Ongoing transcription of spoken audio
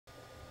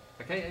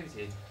Okay, over to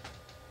you.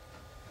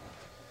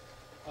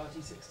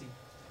 RT60.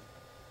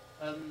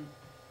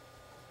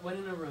 When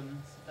in a room,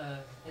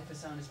 if a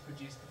sound is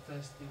produced, the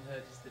first thing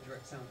heard is the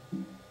direct sound.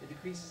 It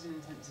decreases in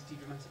intensity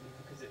dramatically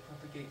because it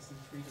propagates in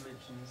 3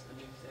 dimensions and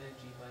moves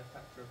energy by a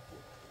factor of 4.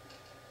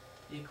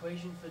 The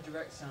equation for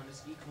direct sound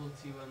is equal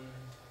to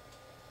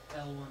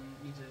L1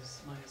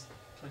 meters minus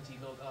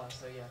 20 log R,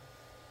 so yeah.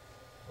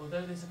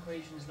 Although this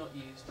equation is not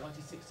used,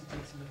 RT60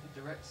 takes a look at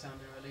direct sound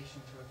in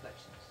relation to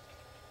reflections.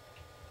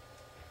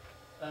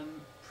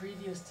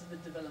 Previous to the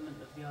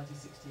development of the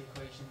RT60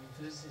 equation,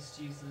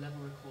 physicists used the level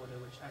recorder,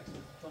 which acts as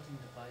a plotting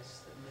device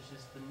that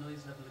measures the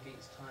noise level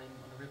against time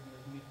on a ribbon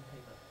of moving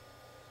paper.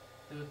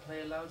 They would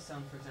play a loud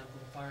sound, for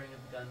example, the firing of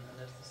a gun, and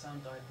as the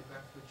sound died, the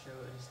graph would show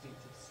a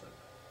distinctive slope.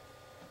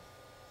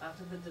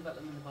 After the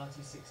development of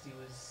RT60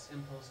 was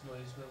impulse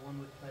noise, where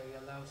one would play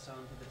a loud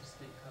sound with a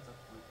distinct cutoff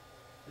point.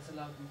 This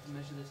allowed them to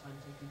measure the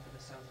time taken for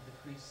the sound to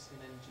decrease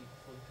in energy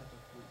before the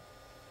cutoff point.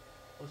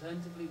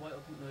 Alternatively, white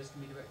or pink noise can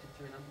be directed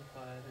through an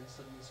amplifier, then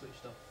suddenly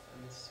switched off,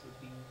 and this would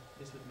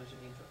measure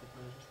the interrupted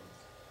noise response.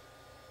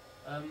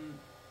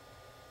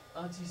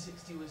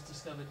 RT60 was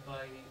discovered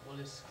by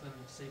Wallace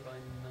Clement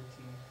Sabine in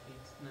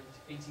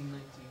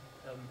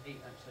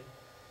 1898 actually,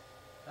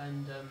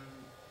 and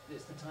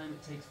it's the time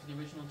it takes for the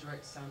original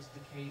direct sound to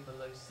decay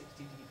below 60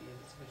 dB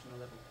of its original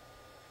level.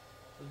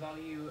 The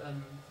value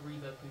for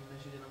reverb can be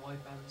measured in a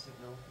wideband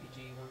signal, e.g.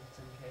 1 to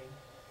 10k,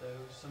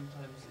 though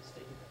sometimes it's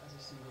stated as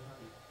a single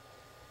value.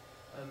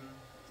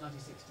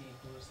 RT60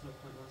 equals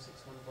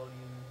 0.161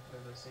 volume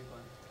over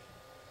Sabine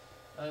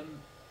equation.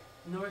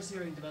 Norris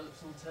Earing developed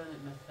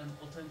an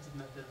alternative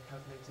method of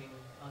calculating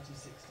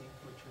RT60,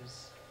 which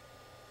was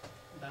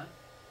that.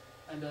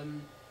 And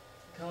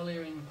Carl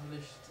Earing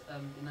published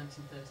in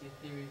 1930 a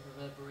theory of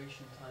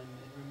reverberation time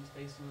in rooms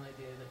based on an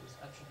idea that was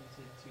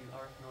attributed to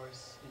R.F.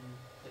 Norris in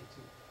plate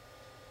 2.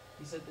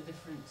 He said the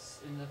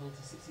difference in level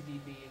to 60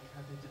 dB and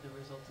calculated the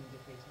resulting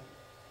decay time.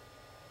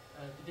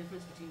 The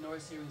difference between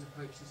Norris Earing's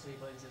approach to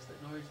Sabine's is that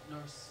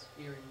Norris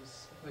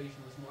Earing's equation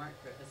was more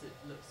accurate, as it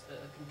looks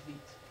at a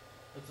complete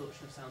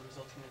absorption of sound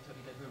resulting in a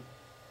totally dead room.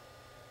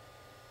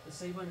 The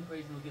Sabine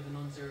equation will give a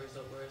non-zero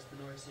result, whereas the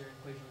Norris Earing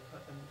equation will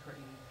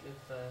correctly give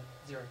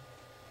 0.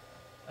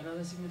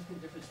 Another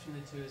significant difference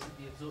between the two is that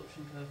the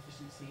absorption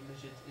coefficient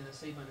measured in a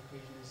Sabine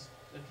equation is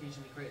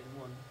occasionally greater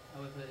than 1.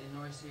 However, in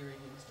Norris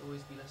Earing it must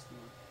always be less than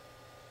 1.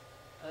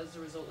 As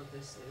a result of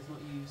this, it is not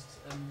used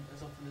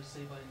as often as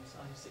Sabine's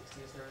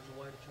RT60, as there is a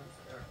wider chance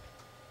of error.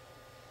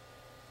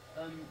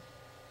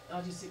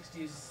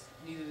 RT60 is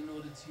needed in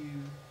order to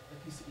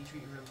acoustically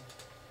treat a room.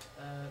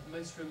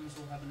 Most rooms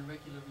will have an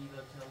irregular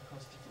reverb tail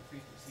across different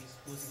frequencies,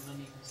 causing an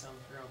uneven sound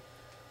throughout.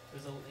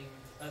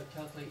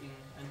 Calculating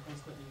and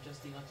consequently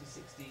adjusting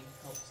RT60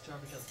 helps to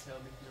average out the tail,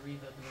 making the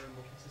reverb in the room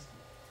more consistent.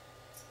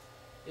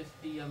 If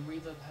the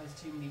reverb has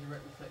too many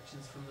direct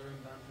reflections from the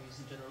room boundaries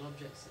and general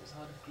objects, it is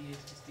harder for the ear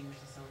to distinguish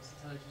the sound's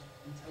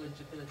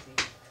intelligibility,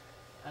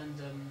 and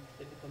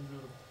it becomes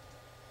inaudible.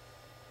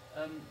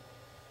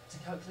 To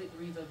calculate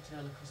the reverb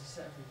tail across a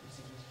set of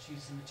frequencies, we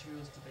choose some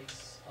materials to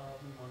base our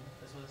room on,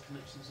 as well as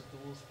dimensions of the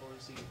walls, floor, and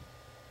ceiling.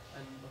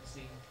 And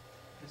obviously,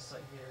 this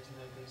site here, as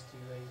you know, goes to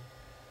a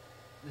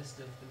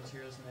list of the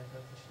materials and their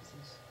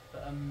coefficients.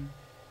 But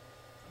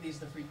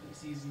these are the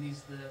frequencies, and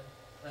these are the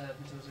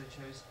materials I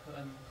chose: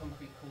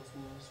 concrete coarse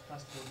walls,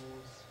 plasterboard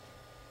walls,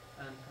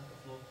 and carpet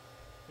floor.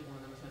 I think one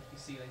of them was meant to be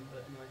ceiling,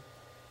 but anyway.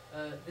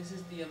 This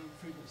is the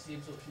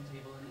frequency absorption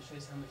table, and it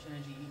shows how much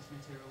energy each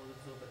material will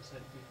absorb at a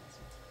certain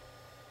frequency.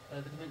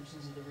 The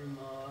dimensions of the room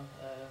are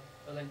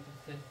a length of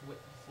 5,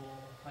 width of 4,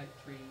 height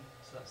 3,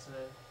 so that's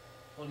a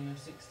volume of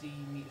 60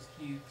 meters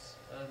cubed,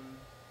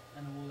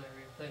 and a wall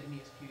area of 30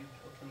 meters cubed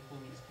or 24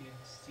 meters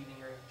cubed, ceiling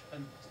area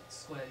of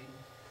squared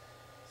even.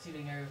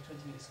 Ceiling area of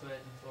 20 meters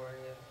squared and floor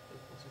area of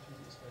also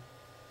 20 meters squared.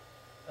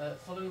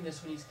 Following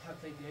this, we need to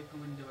calculate the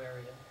open window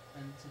area,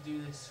 and to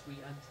do this,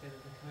 we add together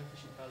the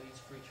coefficient values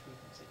for each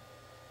frequency.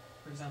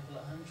 For example,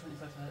 at 125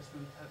 Hz,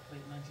 we would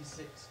calculate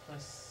 96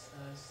 plus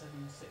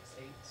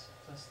 768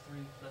 plus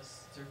 3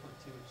 plus 0.2,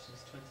 which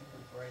is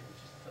 20.48,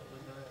 which is the total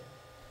window area.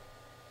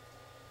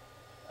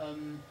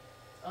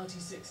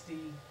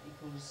 RT60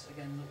 equals,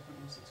 again,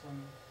 0.161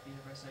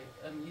 dB/s8.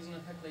 Using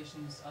our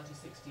calculations,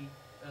 RT60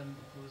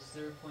 equals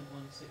 0.161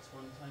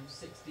 times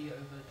 60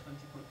 over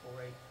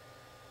 20.48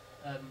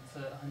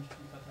 for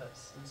 125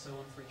 Hz, and so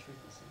on for each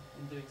frequency.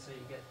 In doing so,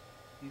 you get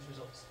these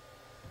results.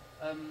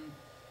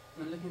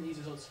 When looking at these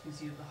results, you can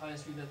see that the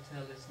highest reverb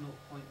tail is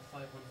 0.515,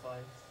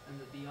 and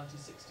that the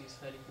RT60 is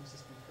fairly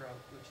consistent throughout,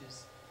 which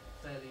is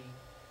fairly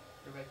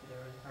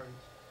irregular and current.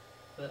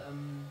 But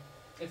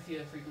if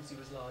your frequency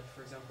was large,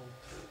 for example,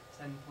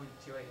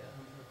 10.28 at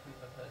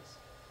 125 Hz,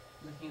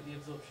 looking at the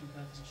absorption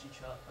coefficient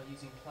chart by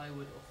using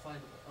plywood or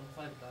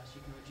fiberglass,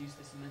 you can reduce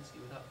this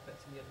immensely without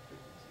affecting the other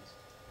frequencies.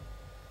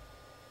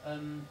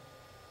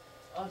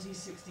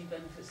 RT60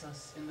 benefits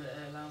us in that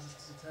it allows us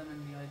to determine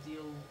the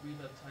ideal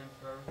reverb time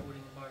for our recording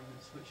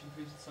environments, which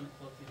improves the sonic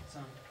quality of the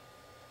sound.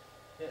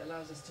 it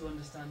allows us to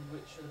understand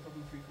which are the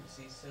problem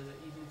frequencies, so that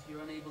even if you're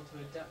unable to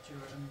adapt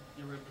your room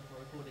before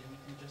recording, you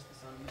can adjust the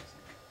sound and mix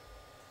it.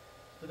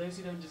 For those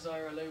who don't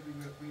desire a low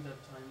reverb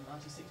time,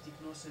 RT60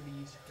 can also be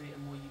used to create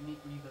a more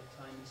unique reverb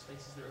time in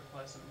spaces that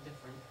require something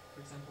different,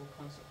 for example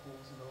concert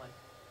halls and the like.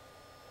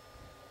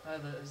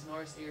 However, as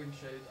Norris Ehren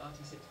showed,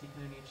 RT60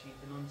 can only achieve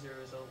the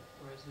non-zero result,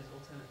 whereas his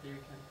alternate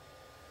theory can.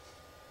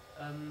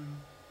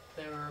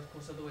 There are of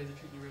course other ways of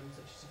treating your room,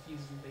 such as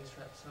diffusers and bass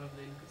traps, however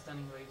they look at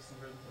standing waves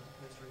and rooms as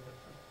opposed to reverb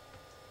time.